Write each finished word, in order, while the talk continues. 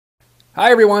Hi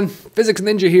everyone, Physics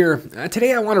Ninja here.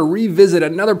 Today I want to revisit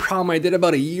another problem I did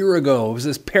about a year ago. It was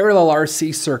this parallel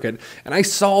RC circuit, and I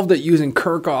solved it using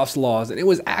Kirchhoff's laws, and it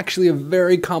was actually a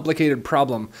very complicated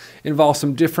problem. It involved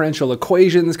some differential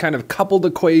equations, kind of coupled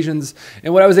equations,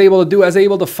 and what I was able to do, I was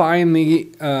able to find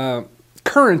the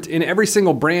current in every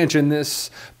single branch in this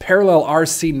parallel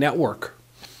RC network.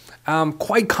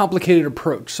 Quite complicated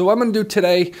approach. So what I'm going to do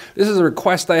today, this is a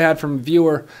request I had from a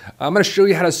viewer. I'm going to show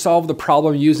you how to solve the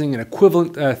problem using an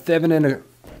equivalent Thevenin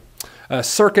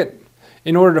circuit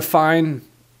in order to find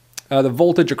the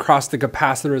voltage across the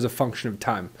capacitor as a function of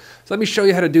time. So let me show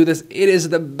you how to do this. It is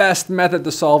the best method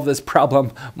to solve this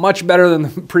problem, much better than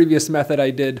the previous method I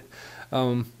did.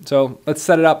 So let's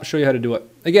set it up, show you how to do it.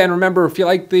 Again, remember, if you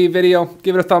like the video,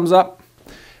 give it a thumbs up.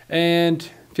 And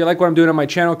if you like what I'm doing on my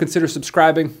channel, consider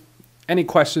subscribing. Any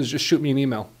questions, just shoot me an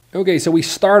email. Okay, so we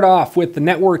start off with the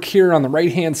network here on the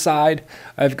right-hand side.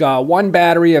 I've got one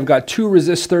battery, I've got two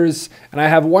resistors, and I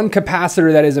have one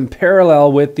capacitor that is in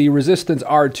parallel with the resistance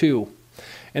R2.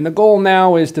 And the goal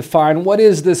now is to find what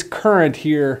is this current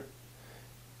here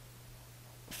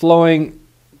flowing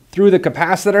through the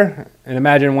capacitor. And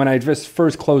imagine when I just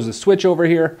first close the switch over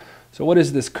here. So what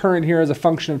is this current here as a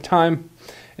function of time?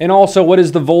 And also, what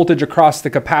is the voltage across the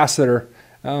capacitor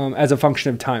as a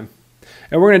function of time?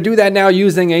 And we're going to do that now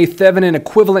using a Thevenin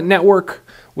equivalent network,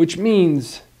 which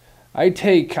means I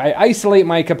isolate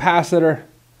my capacitor,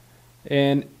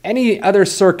 and any other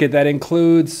circuit that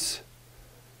includes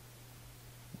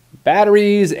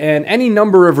batteries and any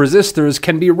number of resistors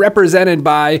can be represented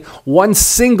by one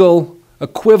single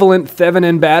equivalent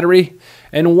Thevenin battery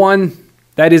and one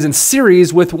that is in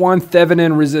series with one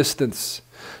Thevenin resistance.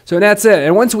 So that's it.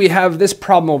 And once we have this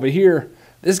problem over here,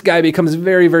 this guy becomes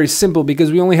very, very simple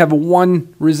because we only have one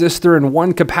resistor and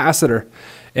one capacitor.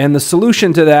 And the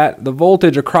solution to that, the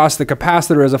voltage across the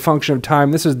capacitor as a function of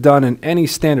time, this is done in any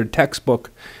standard textbook,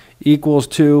 equals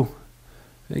to,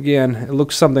 again, it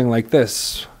looks something like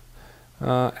this.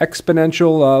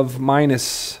 Exponential of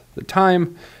minus the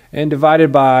time and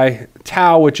divided by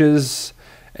tau, which is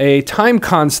a time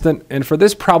constant. And for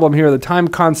this problem here, the time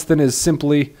constant is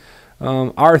simply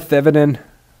R Thevenin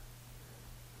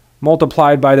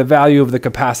multiplied by the value of the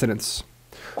capacitance.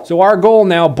 So our goal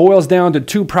now boils down to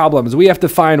two problems. We have to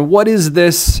find what is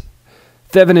this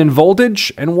Thevenin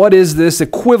voltage and what is this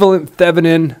equivalent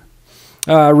Thevenin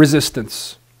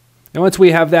resistance. And once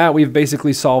we have that, we've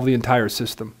basically solved the entire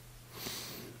system.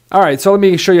 All right, so let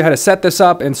me show you how to set this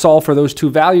up and solve for those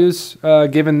two values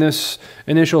given this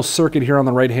initial circuit here on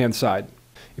the right-hand side.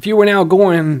 If you were now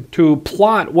going to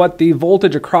plot what the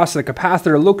voltage across the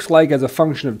capacitor looks like as a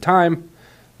function of time,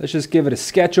 let's just give it a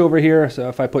sketch over here. So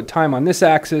if I put time on this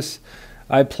axis,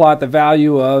 I plot the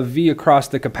value of V across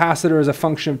the capacitor as a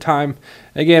function of time.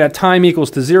 Again, at time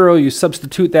equals to 0, you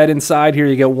substitute that inside here,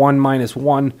 you get 1 minus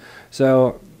 1.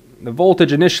 So the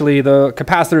voltage initially, the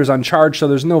capacitor is uncharged, so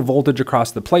there's no voltage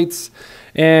across the plates.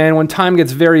 And when time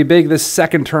gets very big, this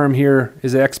second term here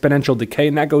is an exponential decay,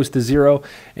 and that goes to 0.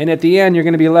 And at the end, you're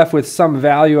going to be left with some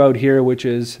value out here, which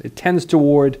is, it tends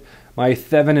toward my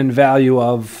Thevenin value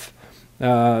of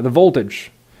the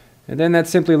voltage. And then that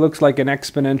simply looks like an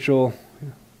exponential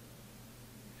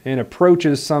and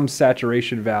approaches some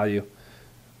saturation value,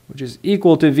 which is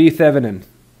equal to V Thevenin.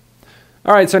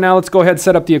 All right, so now let's go ahead and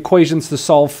set up the equations to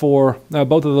solve for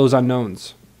both of those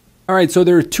unknowns. All right, so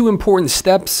there are two important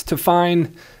steps to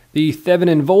find the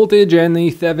Thevenin voltage and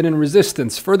the Thevenin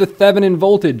resistance. For the Thevenin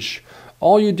voltage,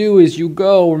 all you do is you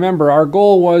go, remember our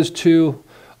goal was to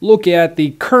look at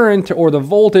the current or the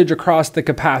voltage across the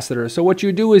capacitor. So what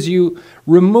you do is you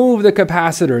remove the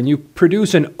capacitor and you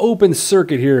produce an open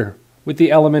circuit here with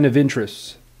the element of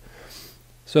interest.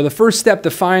 So the first step to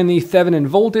find the Thevenin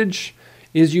voltage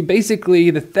is you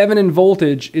basically, the Thevenin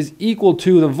voltage is equal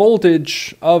to the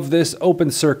voltage of this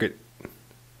open circuit.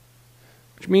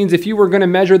 Which means if you were going to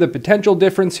measure the potential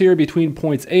difference here between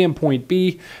points A and point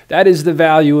B, that is the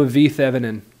value of V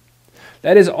Thevenin.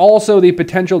 That is also the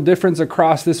potential difference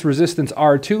across this resistance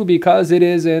R2 because it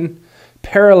is in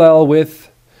parallel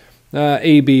with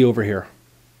AB over here.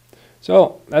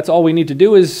 So that's all we need to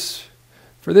do is,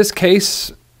 for this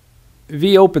case,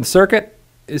 V open circuit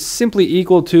is simply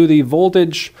equal to the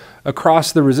voltage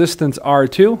across the resistance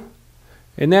R2.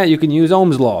 And that you can use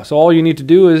Ohm's law. So all you need to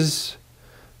do is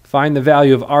find the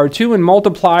value of R2 and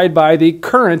multiply it by the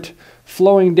current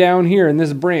flowing down here in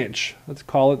this branch. Let's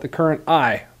call it the current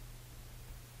I.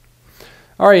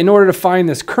 All right, in order to find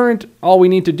this current, all we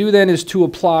need to do then is to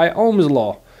apply Ohm's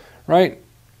law, right?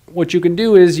 What you can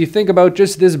do is you think about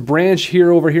just this branch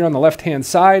here over here on the left-hand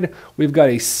side. We've got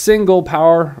a single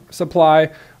power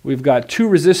supply. We've got two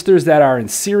resistors that are in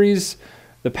series.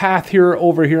 The path here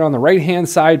over here on the right hand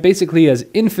side basically has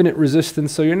infinite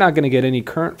resistance, so you're not going to get any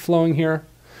current flowing here.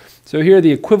 So here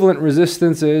the equivalent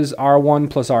resistance is R1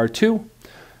 plus R2.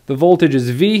 The voltage is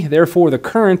V, therefore the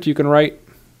current you can write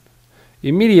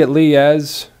immediately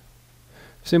as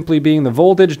simply being the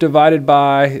voltage divided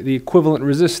by the equivalent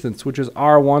resistance, which is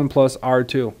R1 plus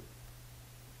R2.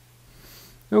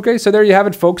 Okay, so there you have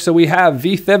it, folks. So we have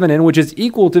V Thevenin, which is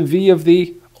equal to V of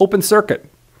the open circuit.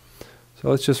 So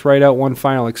let's just write out one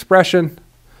final expression.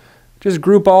 Just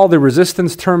group all the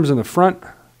resistance terms in the front.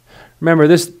 Remember,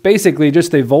 this is basically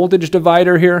just a voltage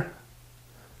divider here.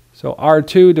 So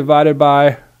R2 divided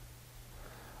by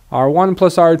R1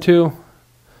 plus R2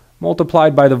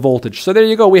 multiplied by the voltage. So there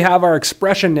you go. We have our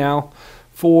expression now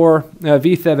for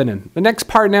V Thevenin. The next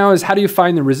part now is how do you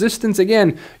find the resistance?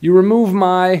 Again, you remove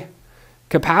my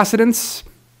capacitance,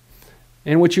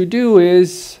 and what you do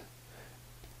is,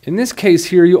 in this case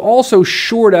here, you also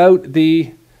short out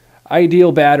the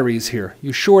ideal batteries here.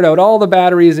 You short out all the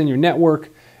batteries in your network,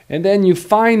 and then you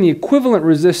find the equivalent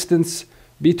resistance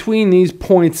between these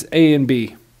points A and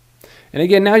B. And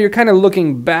again, now you're kind of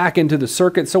looking back into the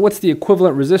circuit. So what's the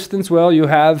equivalent resistance? Well, you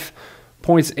have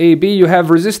points A, B. You have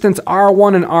resistance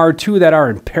R1 and R2 that are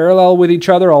in parallel with each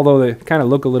other, although they kind of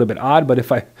look a little bit odd. But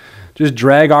if I just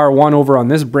drag R1 over on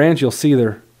this branch, you'll see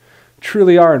they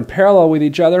truly are in parallel with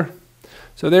each other.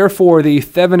 So therefore, the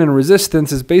Thevenin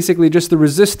resistance is basically just the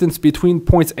resistance between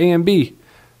points A and B.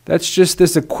 That's just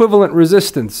this equivalent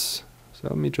resistance. So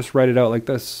let me just write it out like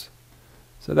this.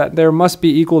 So that there must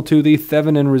be equal to the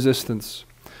Thevenin resistance.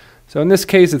 So in this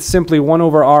case, it's simply 1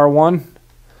 over R1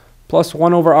 plus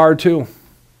 1 over R2.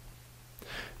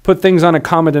 Put things on a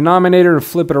common denominator and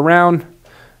flip it around.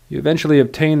 You eventually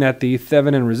obtain that the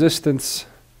Thevenin resistance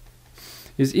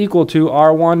is equal to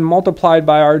R1 multiplied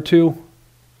by R2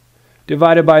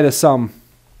 divided by the sum.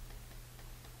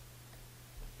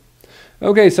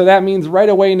 Okay, so that means right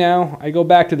away now, I go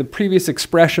back to the previous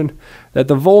expression that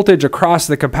the voltage across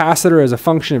the capacitor as a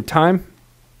function of time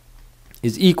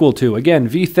is equal to, again,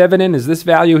 V Thevenin is this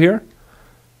value here.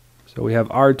 So we have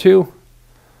R2,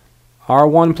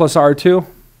 R1 plus R2,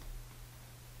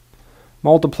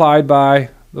 multiplied by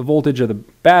the voltage of the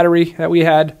battery that we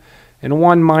had, and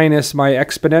 1 minus my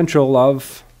exponential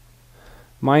of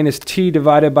minus t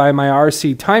divided by my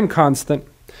RC time constant.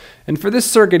 And for this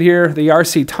circuit here, the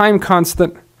RC time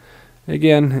constant,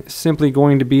 again, is simply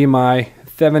going to be my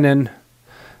Thevenin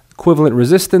equivalent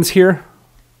resistance here,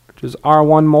 which is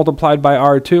R1 multiplied by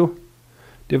R2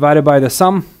 divided by the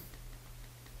sum.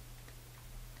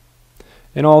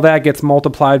 And all that gets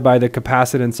multiplied by the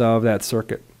capacitance of that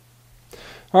circuit.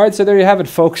 All right, so there you have it,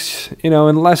 folks. You know,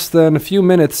 in less than a few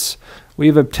minutes,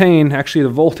 we've obtained actually the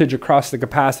voltage across the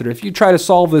capacitor. If you try to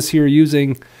solve this here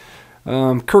using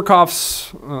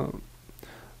Kirchhoff's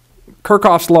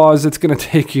laws, it's going to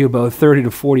take you about 30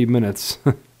 to 40 minutes.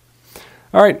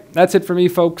 All right, that's it for me,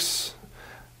 folks.